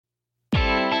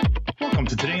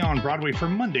welcome to Today on Broadway for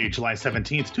Monday, July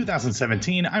 17th,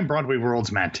 2017. I'm Broadway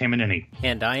World's Matt Tamanini.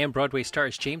 And I am Broadway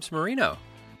Stars James Marino.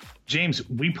 James,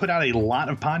 we put out a lot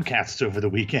of podcasts over the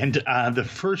weekend. The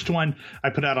first one I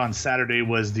put out on Saturday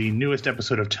was the newest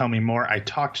episode of Tell Me More. I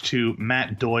talked to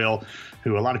Matt Doyle,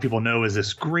 who a lot of people know is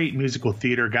this great musical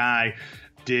theater guy.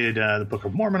 Did the Book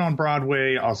of Mormon on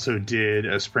Broadway, also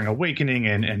did Spring Awakening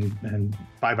and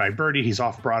Bye Bye Birdie. He's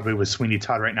off Broadway with Sweeney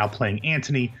Todd right now playing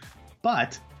Antony.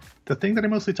 But the thing that I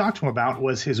mostly talked to him about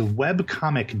was his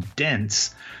webcomic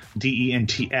Dents,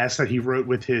 D-E-N-T-S, that he wrote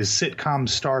with his sitcom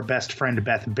star best friend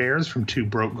Beth Bears from Two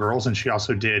Broke Girls, and she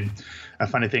also did A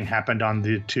Funny Thing Happened on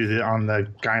the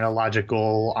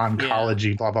gynecological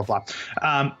oncology, blah, blah, blah.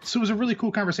 So it was a really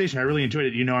cool conversation. I really enjoyed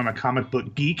it. You know, I'm a comic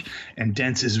book geek, and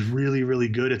Dents is really, really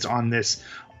good. It's on this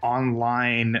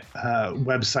online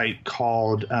website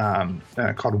called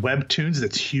Webtoons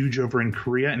that's huge over in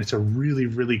Korea, and it's a really,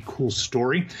 really cool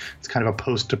story. It's kind of a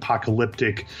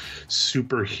post-apocalyptic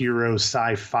superhero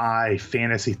sci-fi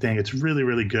fantasy thing. It's really,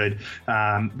 really good.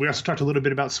 We also talked a little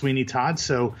bit about Sweeney Todd,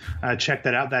 so check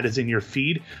that out. That is in your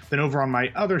feed. Then over on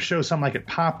my other show, Some Like It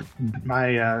Pop,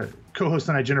 my co-host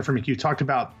and I, Jennifer McHugh, talked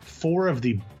about 4 of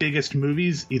the biggest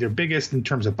movies, either biggest in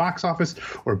terms of box office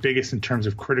or biggest in terms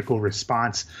of critical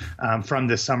response from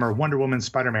this summer: Wonder Woman,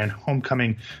 Spider-Man,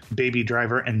 Homecoming, Baby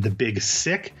Driver, and The Big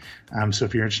Sick. So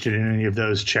if you're interested in any of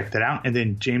those, check that out. And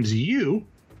then, James, you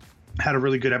had a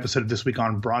really good episode this week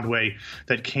on Broadway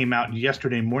that came out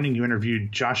yesterday morning. You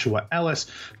interviewed Joshua Ellis,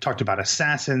 talked about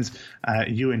Assassins.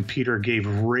 You and Peter gave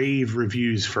rave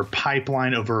reviews for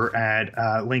Pipeline over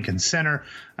at Lincoln Center.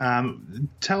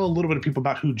 Tell a little bit of people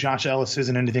about who Josh Ellis is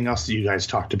and anything else that you guys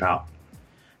talked about.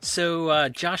 So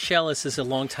Josh Ellis is a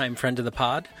longtime friend of the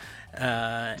pod.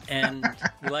 And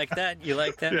you like that? You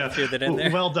like that? Yeah. I threw that in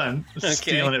there. Well done. Okay.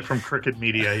 Stealing it from Crooked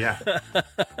Media, yeah.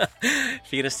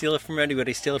 If you're going to steal it from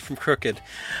anybody, steal it from Crooked.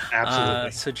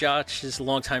 Absolutely. So Josh is a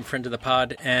longtime friend of the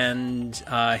pod, and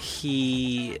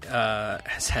he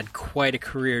has had quite a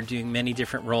career doing many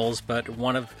different roles, but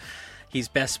he's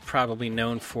best probably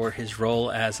known for his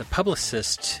role as a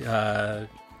publicist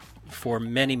for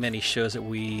many, many shows that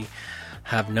we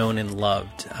have known and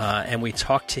loved, and we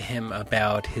talked to him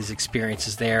about his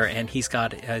experiences there, and he's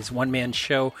got his one-man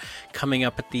show coming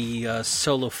up at the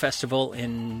Solo Festival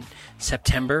in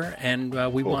September,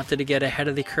 and we wanted to get ahead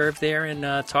of the curve there and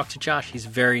talk to Josh. He's a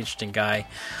very interesting guy,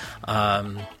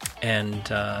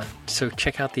 so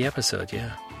check out the episode.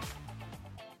 Yeah.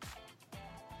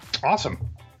 Awesome.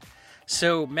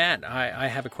 So, Matt, I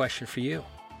have a question for you.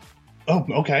 Oh,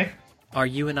 okay. Are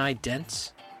you and I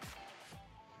Dents?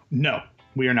 No,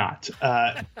 we are not.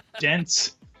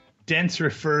 Dents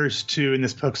refers to, in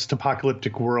this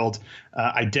post-apocalyptic world,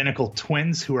 identical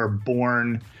twins who are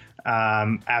born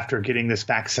after getting this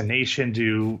vaccination,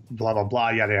 do blah, blah,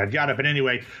 blah, yada, yada, yada. But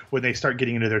anyway, when they start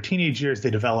getting into their teenage years, they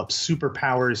develop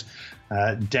superpowers.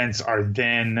 Dents are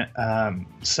then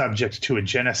subject to a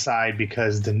genocide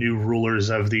because the new rulers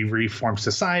of the reformed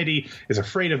society is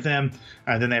afraid of them.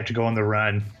 Then they have to go on the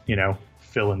run,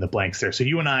 fill in the blanks there. So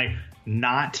you and I,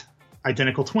 not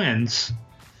identical twins,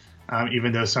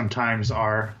 even though sometimes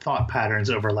our thought patterns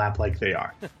overlap like they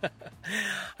are.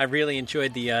 I really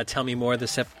enjoyed the Tell Me More,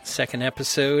 the second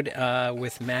episode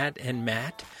with Matt and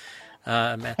Matt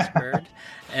Spurd.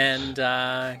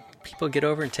 And people get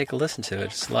over and take a listen to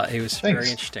it. It was very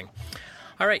interesting.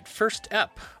 All right, first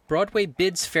up, Broadway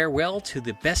bids farewell to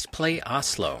the Best Play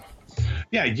Oslo.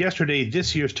 Yeah, yesterday,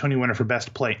 this year's Tony winner for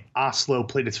Best Play, Oslo,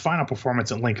 played its final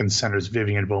performance at Lincoln Center's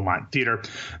Vivian Beaumont Theater.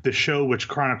 The show, which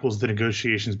chronicles the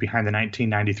negotiations behind the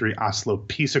 1993 Oslo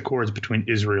peace accords between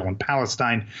Israel and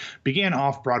Palestine, began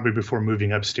off-Broadway before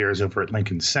moving upstairs over at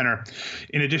Lincoln Center.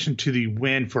 In addition to the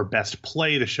win for Best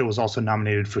Play, the show was also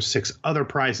nominated for 6 other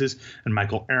prizes, and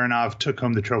Michael Aronoff took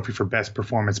home the trophy for Best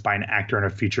Performance by an Actor in a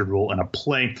Featured Role in a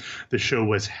Play. The show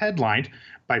was headlined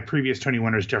by previous Tony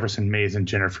winners Jefferson Mays and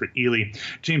Jennifer Ely.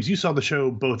 James, you saw the show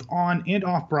both on and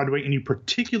off Broadway, and you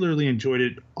particularly enjoyed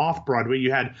it off Broadway.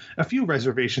 You had a few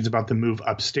reservations about the move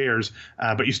upstairs,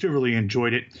 but you still really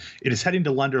enjoyed it. It is heading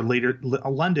to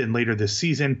London later this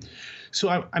season.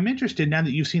 So I'm interested, now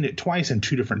that you've seen it twice in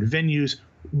 2 different venues,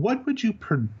 what would you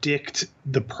predict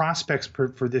the prospects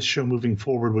for this show moving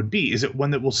forward would be? Is it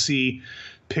one that we'll see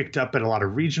picked up at a lot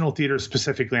of regional theaters?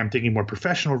 Specifically, I'm thinking more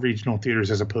professional regional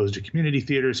theaters as opposed to community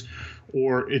theaters.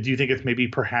 Or do you think it's maybe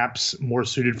perhaps more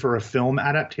suited for a film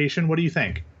adaptation? What do you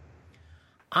think?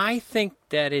 I think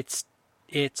that it's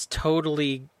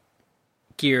totally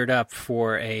geared up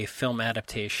for a film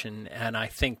adaptation. And I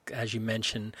think, as you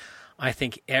mentioned, I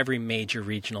think every major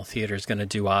regional theater is going to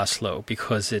do Oslo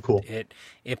because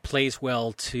it plays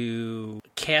well to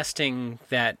casting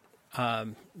that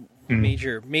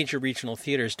major regional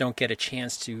theaters don't get a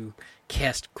chance to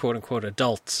cast quote unquote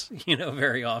adults,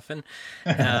 very often.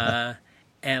 And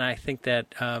I think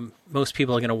that most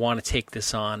people are going to want to take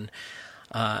this on.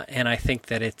 And I think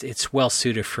that it's well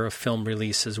suited for a film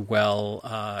release as well.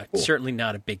 Cool. Certainly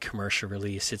not a big commercial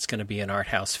release. It's going to be an art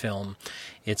house film.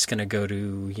 It's going to go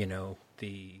to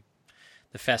the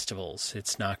festivals.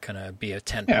 It's not going to be a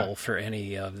tentpole for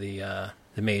any of the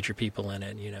major people in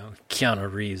it.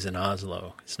 Keanu Reeves in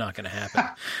Oslo. It's not going to happen.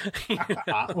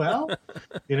 Well,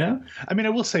 I mean, I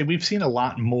will say we've seen a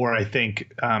lot more, I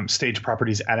think, stage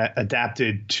properties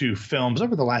adapted to films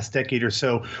over the last decade or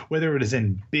so, whether it is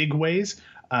in big ways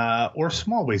or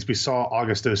small ways. We saw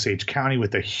August Osage County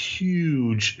with a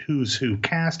huge Who's Who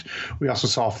cast. We also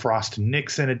saw Frost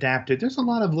Nixon adapted. There's a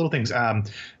lot of little things.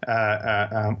 What's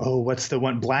the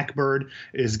one? Blackbird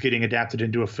is getting adapted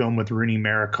into a film with Rooney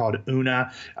Mara called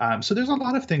Una. So there's a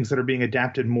lot of things that are being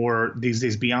adapted more these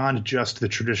days beyond just the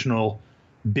traditional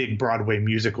big Broadway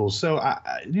musicals. So,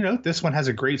 this one has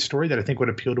a great story that I think would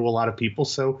appeal to a lot of people.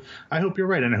 So I hope you're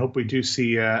right. And I hope we do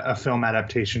see a film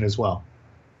adaptation as well.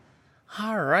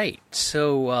 All right,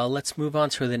 so let's move on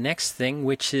to the next thing,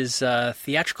 which is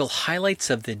theatrical highlights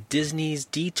of the Disney's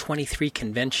D23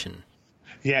 convention.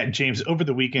 Yeah, James, over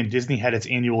the weekend, Disney had its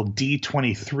annual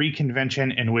D23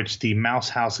 convention in which the Mouse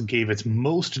House gave its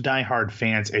most diehard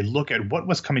fans a look at what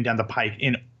was coming down the pike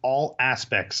in all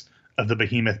aspects of the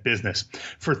behemoth business.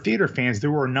 For theater fans,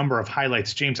 there were a number of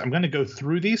highlights. James, I'm going to go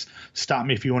through these. Stop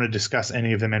me if you want to discuss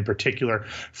any of them in particular.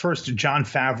 First, Jon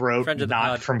Favreau,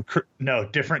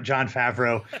 different Jon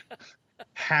Favreau,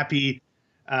 happy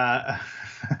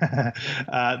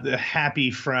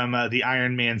from the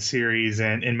Iron Man series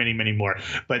and many, many more.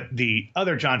 But the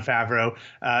other Jon Favreau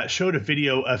showed a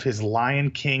video of his Lion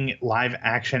King live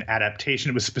action adaptation.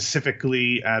 It was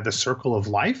specifically The Circle of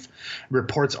Life.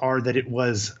 Reports are that it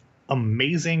was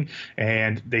amazing,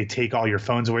 and they take all your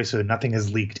phones away, so nothing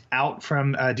has leaked out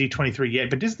from D23 yet.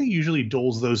 But Disney usually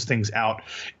doles those things out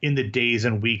in the days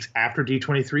and weeks after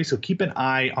D23, so keep an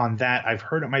eye on that. I've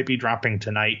heard it might be dropping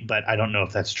tonight, but I don't know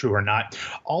if that's true or not.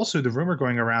 Also, the rumor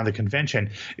going around the convention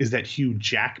is that Hugh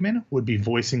Jackman would be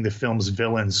voicing the film's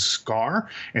villain Scar,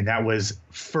 and that was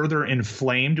further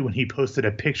inflamed when he posted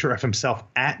a picture of himself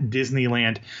at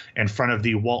Disneyland in front of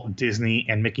the Walt Disney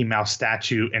and Mickey Mouse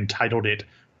statue and titled it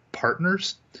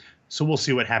Partners. So we'll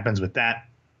see what happens with that.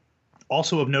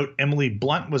 Also of note, Emily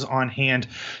Blunt was on hand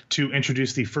to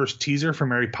introduce the first teaser for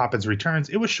Mary Poppins Returns.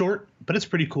 It was short, but it's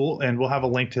pretty cool, and we'll have a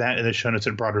link to that in the show notes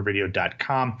at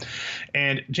BroadwayRadio.com.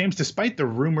 And James, despite the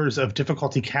rumors of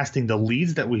difficulty casting the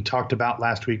leads that we talked about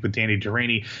last week with Danny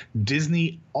Durrani,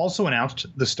 Disney also announced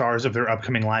the stars of their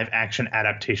upcoming live-action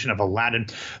adaptation of Aladdin.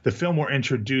 The film will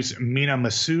introduce Mina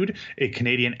Massoud, a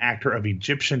Canadian actor of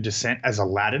Egyptian descent, as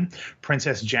Aladdin.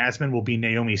 Princess Jasmine will be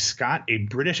Naomi Scott, a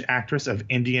British actress of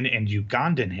Indian and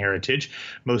Ugandan heritage.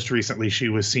 Most recently, she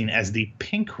was seen as the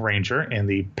Pink Ranger in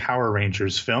the Power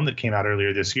Rangers film that came out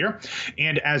earlier this year.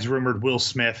 And as rumored, Will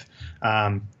Smith,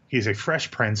 he's a fresh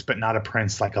prince, but not a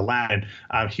prince like Aladdin.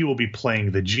 He will be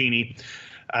playing the genie.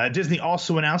 Disney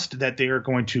also announced that they are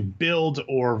going to build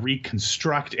or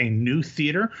reconstruct a new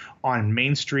theater on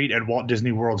Main Street at Walt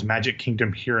Disney World's Magic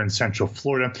Kingdom here in Central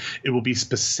Florida. It will be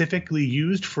specifically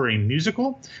used for a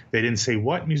musical. They didn't say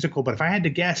what musical, but if I had to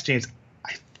guess, James,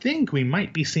 I think we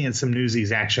might be seeing some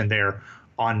Newsies action there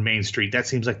on Main Street. That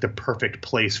seems like the perfect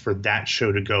place for that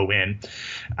show to go in.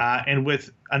 And with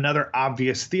another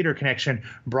obvious theater connection,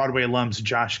 Broadway alums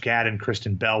Josh Gad and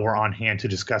Kristen Bell were on hand to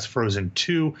discuss Frozen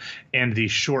 2 and the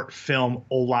short film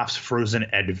Olaf's Frozen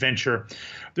Adventure.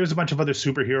 There's a bunch of other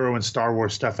superhero and Star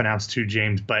Wars stuff announced too,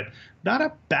 James, but not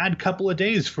a bad couple of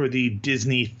days for the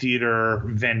Disney theater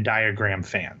Venn diagram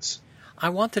fans. I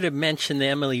wanted to mention the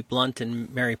Emily Blunt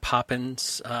and Mary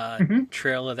Poppins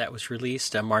trailer that was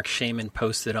released. Mark Shaman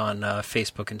posted on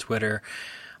Facebook and Twitter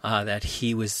that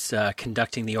he was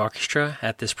conducting the orchestra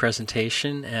at this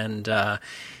presentation, and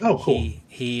cool.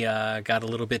 he got a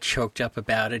little bit choked up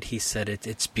about it. He said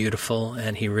it's beautiful,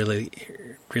 and he really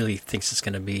thinks it's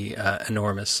going to be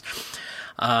enormous.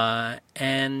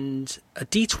 And a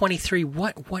D23,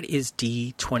 what is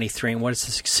D23, and what is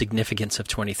the significance of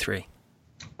 23?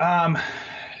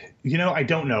 I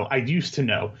don't know. I used to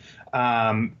know.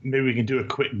 Maybe we can do a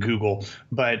quick Google,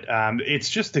 but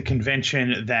it's just a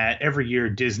convention that every year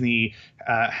Disney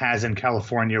has in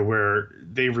California where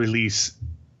they release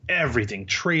everything,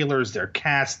 trailers, their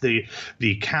cast, the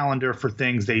calendar for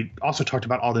things. They also talked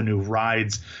about all the new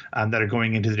rides that are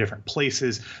going into the different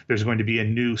places. There's going to be a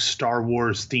new Star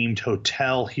Wars themed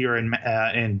hotel here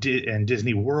in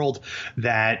Disney World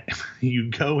that you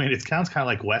go in. It sounds kind of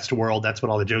like Westworld. That's what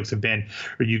all the jokes have been.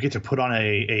 Where you get to put on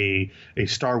a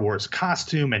Star Wars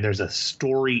costume, and there's a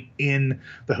story in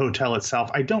the hotel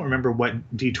itself. I don't remember what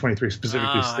D23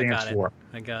 specifically stands for.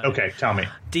 I got it. Okay, tell me.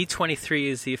 D23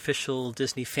 is the official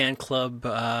Disney fan club.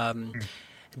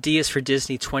 D is for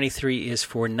Disney, 23 is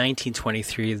for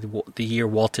 1923, the year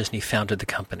Walt Disney founded the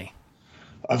company.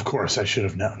 Of course, I should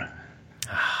have known.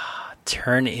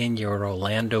 Turn in your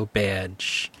Orlando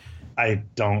badge. I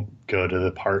don't go to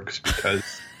the parks because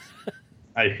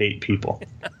I hate people.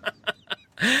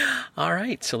 All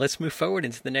right, so let's move forward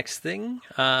into the next thing.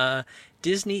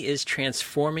 Disney is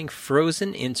transforming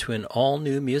Frozen into an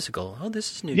all-new musical. Oh,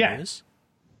 this is new news.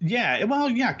 Yeah, well,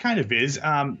 yeah, kind of is.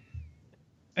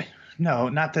 No,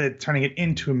 not that it's turning it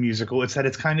into a musical. It's that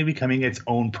it's kind of becoming its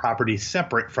own property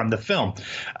separate from the film.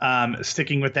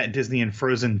 Sticking with that Disney and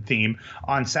Frozen theme,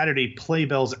 on Saturday,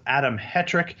 Playbell's Adam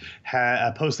Hetrick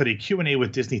posted a Q&A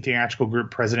with Disney Theatrical Group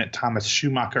President Thomas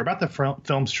Schumacher about the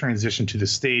film's transition to the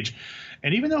stage.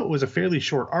 And even though it was a fairly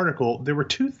short article, there were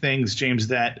two things, James,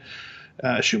 that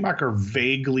Schumacher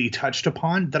vaguely touched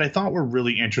upon that I thought were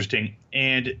really interesting.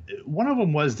 And one of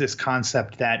them was this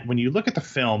concept that when you look at the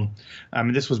film,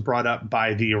 and this was brought up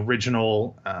by the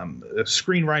original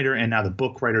screenwriter and now the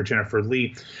book writer Jennifer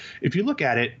Lee, if you look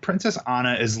at it, Princess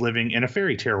Anna is living in a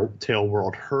fairy tale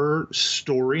world. Her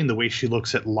story and the way she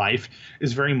looks at life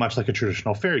is very much like a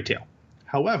traditional fairy tale.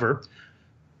 However,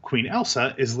 Queen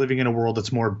Elsa is living in a world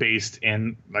that's more based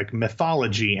in like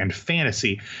mythology and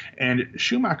fantasy. And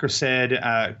Schumacher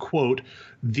said, quote,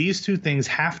 "These two things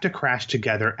have to crash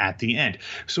together at the end."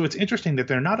 So it's interesting that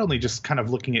they're not only just kind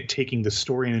of looking at taking the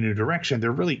story in a new direction,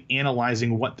 they're really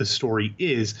analyzing what the story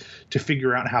is to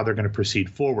figure out how they're going to proceed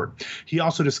forward. He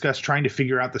also discussed trying to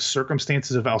figure out the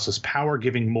circumstances of Elsa's power,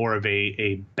 giving more of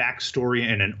a backstory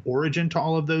and an origin to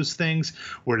all of those things.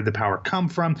 Where did the power come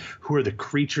from? Who are the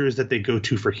creatures that they go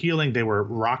to for healing? They were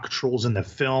rock trolls in the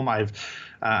film. I've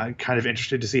kind of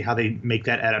interested to see how they make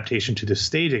that adaptation to the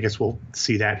stage. I guess we'll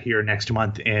see that here next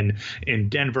month in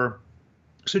Denver.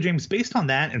 So, James, based on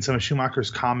that and some of Schumacher's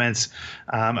comments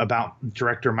about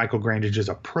director Michael Grandage's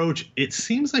approach, it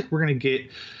seems like we're going to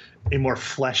get a more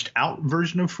fleshed out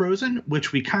version of Frozen,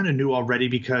 which we kind of knew already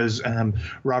because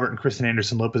Robert and Kristen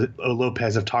Anderson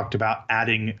Lopez have talked about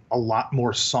adding a lot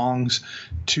more songs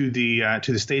to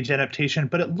the stage adaptation.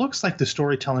 But it looks like the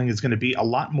storytelling is going to be a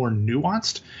lot more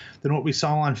nuanced than what we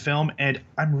saw on film. And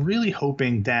I'm really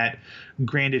hoping that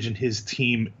Grandage and his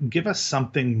team give us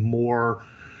something more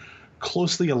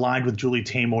closely aligned with Julie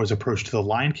Taymor's approach to The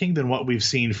Lion King than what we've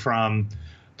seen from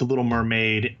The Little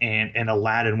Mermaid and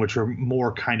Aladdin, which are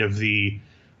more kind of the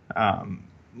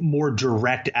more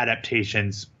direct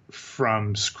adaptations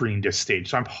from screen to stage.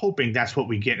 So I'm hoping that's what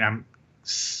we get. And I'm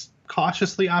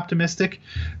cautiously optimistic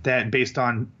that based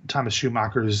on Thomas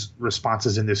Schumacher's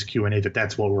responses in this Q&A,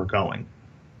 that's where we're going.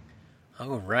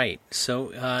 All right. So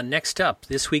next up,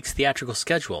 this week's theatrical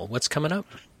schedule. What's coming up?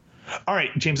 All right,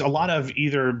 James, a lot of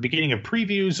either beginning of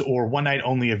previews or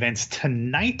one-night-only events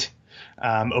tonight.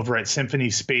 Over at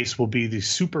Symphony Space will be the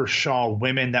Super Shaw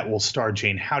Women that will star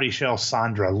Jane Howdyshell,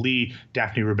 Sandra Lee,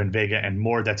 Daphne Rubin Vega, and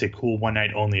more. That's a cool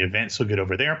one-night-only event, so get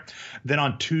over there. Then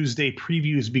on Tuesday,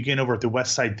 previews begin over at the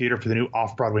West Side Theater for the new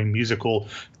off-Broadway musical,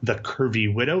 The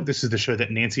Curvy Widow. This is the show that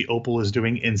Nancy Opel is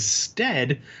doing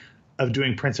instead of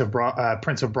doing Prince of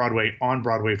Broadway on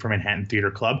Broadway for Manhattan Theater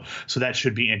Club. So that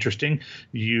should be interesting.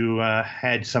 You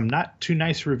had some not too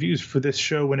nice reviews for this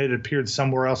show when it appeared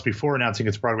somewhere else before announcing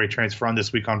its Broadway transfer on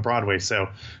this week on Broadway. So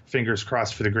fingers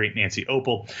crossed for the great Nancy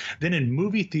Opel. Then in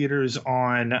movie theaters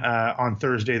on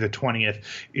Thursday the 20th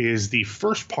is the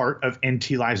first part of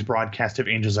NT Live's broadcast of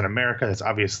Angels in America. That's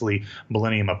obviously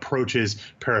Millennium Approaches.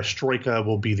 Perestroika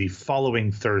will be the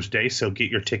following Thursday, so get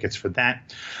your tickets for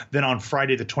that. Then on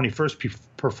Friday the 21st,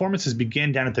 performances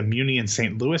begin down at the Muni in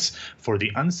St. Louis for The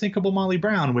Unsinkable Molly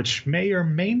Brown, which may or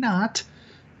may not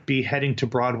be heading to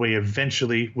Broadway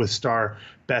eventually with star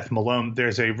Beth Malone.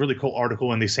 There's a really cool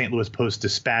article in the St. Louis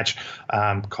Post-Dispatch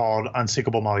called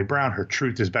Unsinkable Molly Brown, Her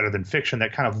Truth is Better Than Fiction,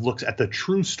 that kind of looks at the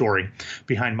true story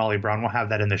behind Molly Brown. We'll have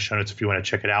that in the show notes if you want to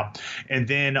check it out. And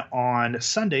then on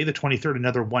Sunday, the 23rd,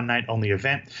 another one-night-only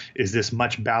event is this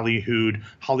much ballyhooed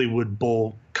Hollywood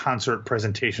Bowl concert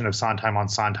presentation of Sondheim on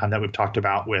Sondheim that we've talked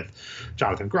about with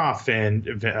Jonathan Groff and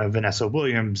Vanessa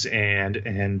Williams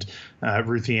and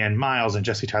Ruthie Ann Miles and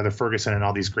Jesse Tyler Ferguson and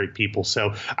all these great people.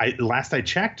 So last I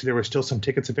checked, there were still some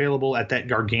tickets available at that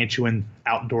gargantuan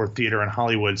outdoor theater in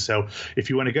Hollywood. So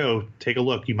if you want to go, take a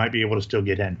look. You might be able to still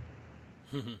get in.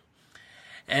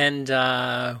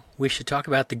 And we should talk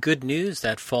about the good news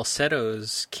that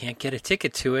Falsettos can't get a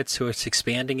ticket to it, so it's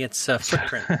expanding its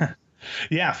footprint.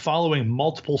 Yeah, following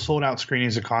multiple sold-out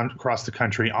screenings across the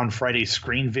country, on Friday,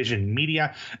 Screen Vision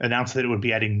Media announced that it would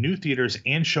be adding new theaters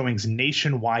and showings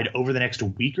nationwide over the next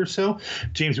week or so.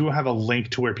 James, we will have a link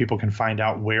to where people can find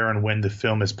out where and when the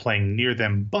film is playing near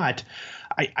them, but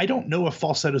I don't know if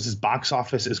Falsettos' box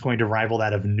office is going to rival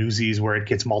that of Newsies, where it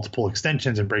gets multiple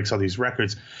extensions and breaks all these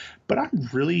records, but I'm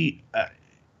really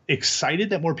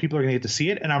excited that more people are going to get to see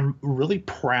it, and I'm really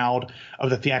proud of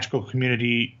the theatrical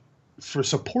community for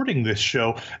supporting this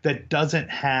show that doesn't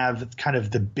have kind of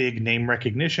the big name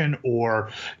recognition or,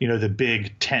 the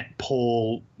big tent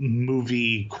pole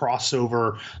movie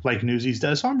crossover like Newsies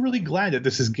does. So I'm really glad that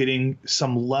this is getting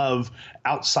some love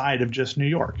outside of just New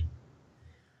York.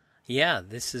 Yeah,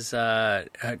 this is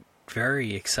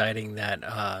very exciting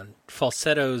that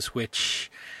Falsettos, which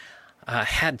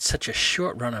had such a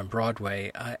short run on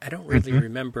Broadway, I don't really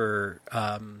remember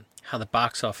how the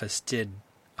box office did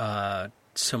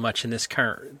so much in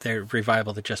their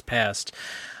revival that just passed,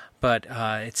 but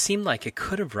it seemed like it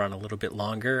could have run a little bit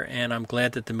longer, and I'm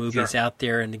glad that the movie's out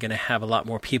there and they're going to have a lot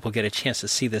more people get a chance to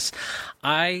see this.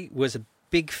 I was a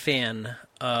big fan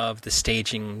of the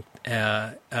staging,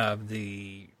 of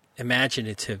the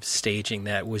imaginative staging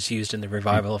that was used in the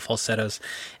revival of Falsettos,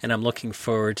 and I'm looking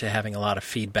forward to having a lot of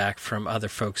feedback from other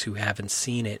folks who haven't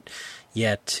seen it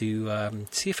yet to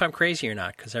see if I'm crazy or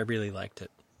not, because I really liked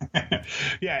it.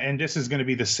 Yeah, and this is going to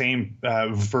be the same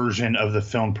version of the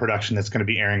film production that's going to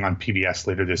be airing on PBS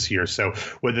later this year. So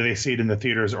whether they see it in the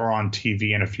theaters or on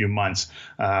TV in a few months,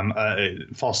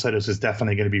 Falsettos is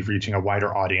definitely going to be reaching a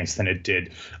wider audience than it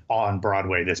did on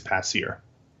Broadway this past year.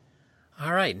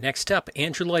 All right, next up,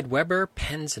 Andrew Lloyd Webber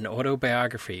pens an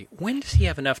autobiography. When does he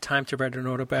have enough time to write an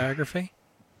autobiography?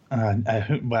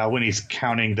 Well, when he's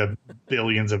counting the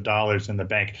billions of dollars in the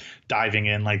bank, diving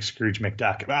in like Scrooge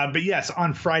McDuck. But yes,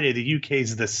 on Friday, the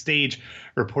UK's The Stage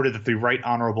reported that the Right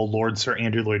Honourable Lord Sir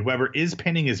Andrew Lloyd Webber is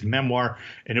penning his memoir,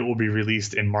 and it will be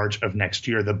released in March of next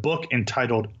year. The book,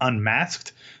 entitled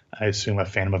Unmasked, I assume a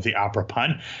Phantom of the Opera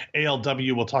pun,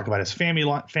 ALW will talk about his family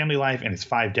life and his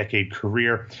 5-decade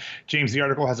career. James, the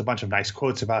article has a bunch of nice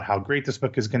quotes about how great this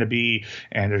book is going to be,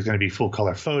 and there's going to be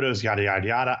full-color photos, yada, yada,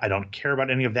 yada. I don't care about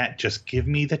any of that. Just give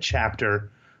me the chapter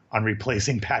on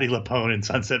replacing Patti LuPone in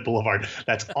Sunset Boulevard.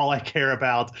 That's all I care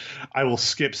about. I will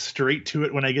skip straight to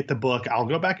it when I get the book. I'll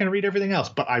go back and read everything else,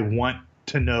 but I want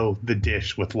to know the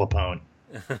dish with LuPone.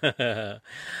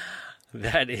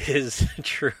 That is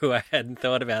true. I hadn't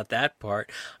thought about that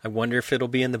part. I wonder if it'll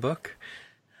be in the book.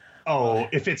 Oh,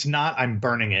 if it's not, I'm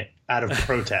burning it out of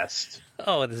protest.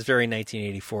 Oh, it is very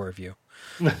 1984 of you.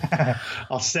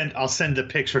 I'll send the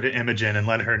picture to Imogen and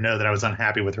let her know that I was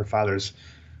unhappy with her father's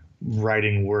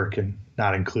writing work and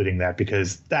not including that,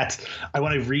 because I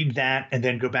want to read that and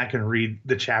then go back and read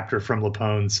the chapter from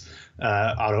LuPone's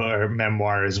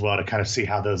memoir as well to kind of see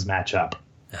how those match up.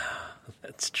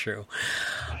 That's true.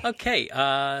 Okay,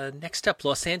 next up,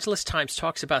 Los Angeles Times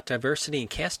talks about diversity in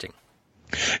casting.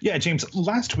 Yeah, James,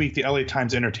 last week, the LA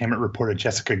Times entertainment reporter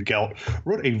Jessica Gelt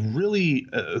wrote a really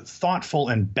thoughtful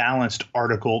and balanced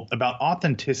article about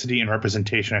authenticity and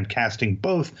representation and casting,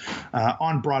 both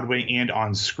on Broadway and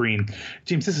on screen.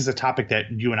 James, this is a topic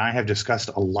that you and I have discussed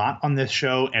a lot on this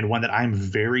show, and one that I'm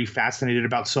very fascinated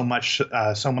about, so much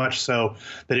so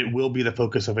that it will be the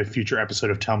focus of a future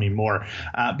episode of Tell Me More.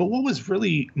 But what was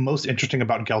really most interesting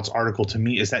about Gelt's article to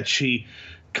me is that she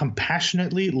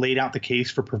compassionately laid out the case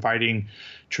for providing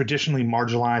traditionally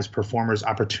marginalized performers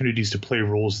opportunities to play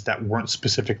roles that weren't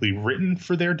specifically written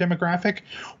for their demographic,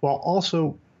 while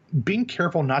also being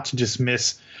careful not to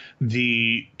dismiss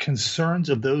the concerns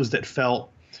of those that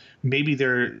felt maybe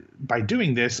by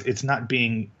doing this, it's not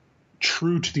being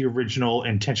true to the original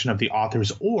intention of the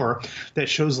authors, or that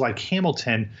shows like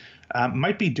Hamilton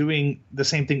might be doing the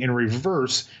same thing in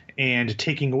reverse and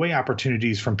taking away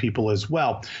opportunities from people as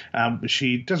well.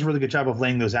 She does a really good job of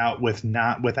laying those out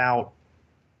without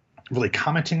really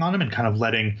commenting on them and kind of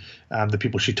letting the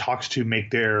people she talks to make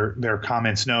their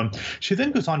comments known. She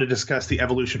then goes on to discuss the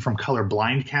evolution from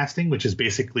color-blind casting, which is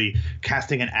basically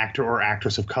casting an actor or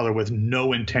actress of color with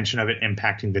no intention of it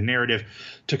impacting the narrative,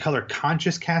 to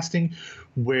color-conscious casting,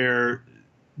 where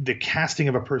the casting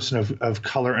of a person of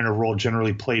color in a role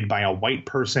generally played by a white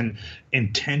person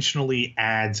intentionally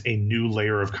adds a new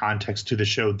layer of context to the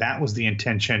show. That was the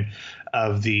intention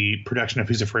of the production of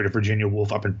Who's Afraid of Virginia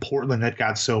Woolf up in Portland that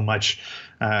got so much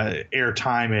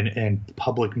airtime and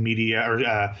public media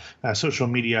or social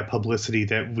media publicity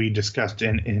that we discussed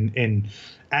in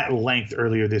at length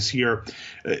earlier this year.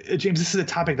 James, this is a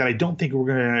topic that I don't think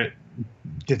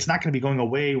it's not going to be going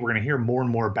away. We're going to hear more and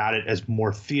more about it as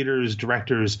more theaters,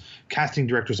 directors, casting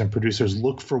directors, and producers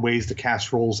look for ways to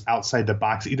cast roles outside the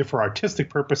box, either for artistic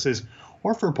purposes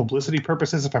or for publicity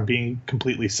purposes, if I'm being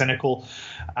completely cynical.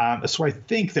 So I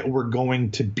think that we're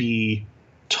going to be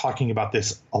talking about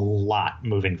this a lot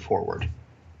moving forward.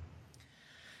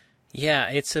 Yeah,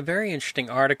 it's a very interesting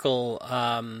article.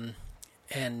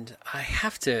 And I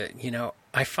have to,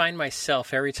 I find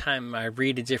myself every time I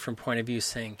read a different point of view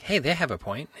saying, hey, they have a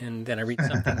point. And then I read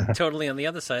something totally on the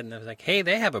other side and I was like, hey,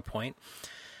 they have a point.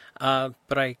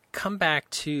 But I come back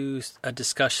to a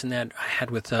discussion that I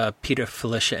had with Peter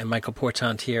Felicia and Michael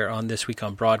Portantiere on This Week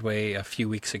on Broadway a few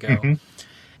weeks ago. Mm-hmm.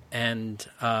 And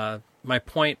my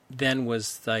point then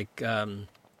was like,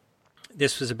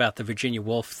 this was about the Virginia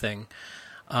Woolf thing.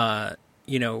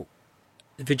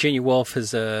 Virginia Woolf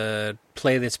is a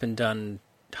play that's been done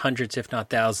hundreds, if not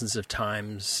thousands of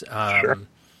times. Sure.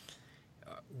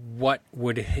 What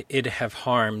would it have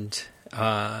harmed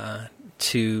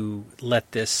to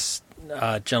let this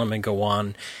gentleman go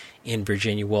on in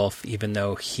Virginia Woolf, even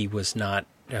though he was not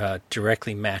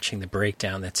directly matching the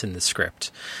breakdown that's in the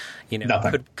script?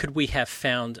 Could we have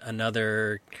found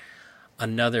another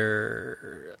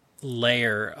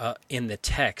layer in the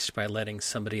text by letting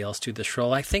somebody else do this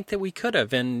role? I think that we could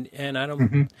have, and I don't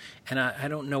mm-hmm. and I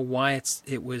don't know why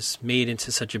it was made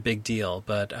into such a big deal,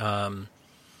 but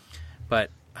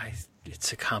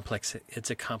it's a complex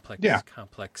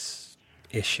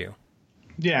issue.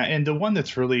 Yeah, and the one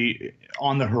that's really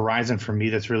on the horizon for me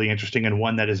that's really interesting and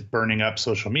one that is burning up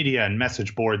social media and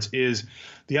message boards is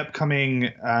the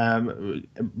upcoming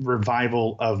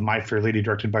revival of My Fair Lady,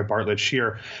 directed by Bartlett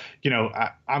Shear.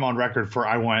 I'm on record for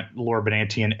I want Laura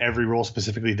Benanti in every role,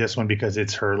 specifically this one because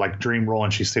it's her dream role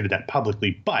and she stated that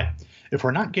publicly. But if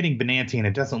we're not getting Benanti, and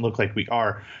it doesn't look like we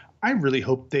are, I really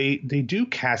hope they do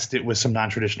cast it with some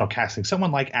non-traditional casting.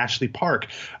 Someone like Ashley Park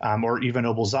or even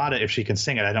Obelzada, if she can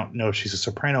sing it. I don't know if she's a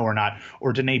soprano or not,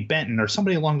 or Danae Benton or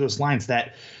somebody along those lines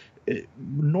that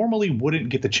normally wouldn't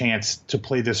get the chance to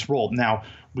play this role. Now,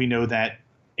 we know that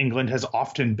England has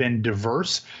often been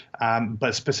diverse,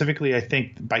 but specifically I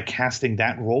think by casting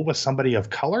that role with somebody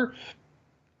of color,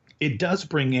 it does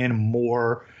bring in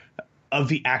more of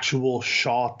the actual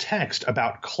Shaw text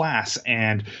about class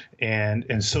and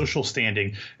social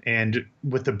standing, and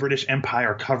with the British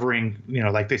Empire covering,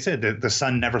 like they said, the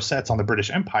sun never sets on the British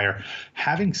Empire.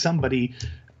 Having somebody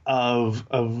of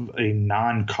a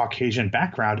non-Caucasian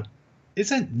background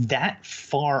isn't that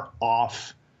far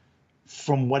off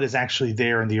from what is actually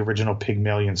there in the original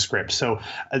Pygmalion script. So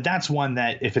that's one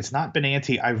that if it's not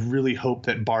Benanti, I really hope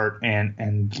that Bart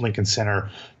and Lincoln Center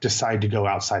decide to go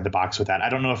outside the box with that. I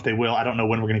don't know if they will. I don't know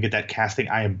when we're going to get that casting.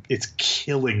 It's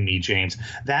killing me, James.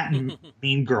 That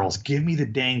Mean Girls, give me the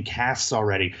dang casts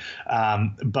already.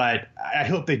 But I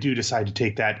hope they do decide to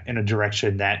take that in a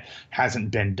direction that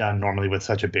hasn't been done normally with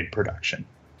such a big production.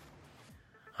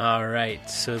 All right,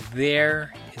 so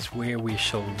there is where we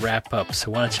shall wrap up. So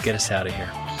why don't you get us out of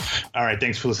here? All right,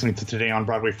 thanks for listening to Today on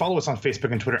Broadway. Follow us on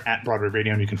Facebook and Twitter at Broadway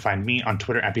Radio, and you can find me on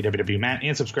Twitter at BWWMatt,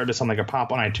 and subscribe to Something Like a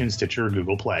Pop on iTunes, Stitcher, or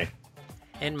Google Play.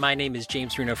 And my name is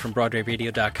James Reno from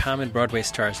BroadwayRadio.com and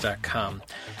BroadwayStars.com.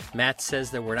 Matt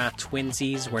says that we're not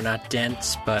twinsies, we're not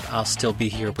dents, but I'll still be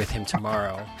here with him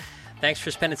tomorrow. Thanks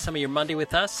for spending some of your Monday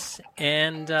with us,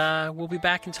 and we'll be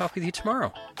back and talk with you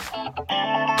tomorrow.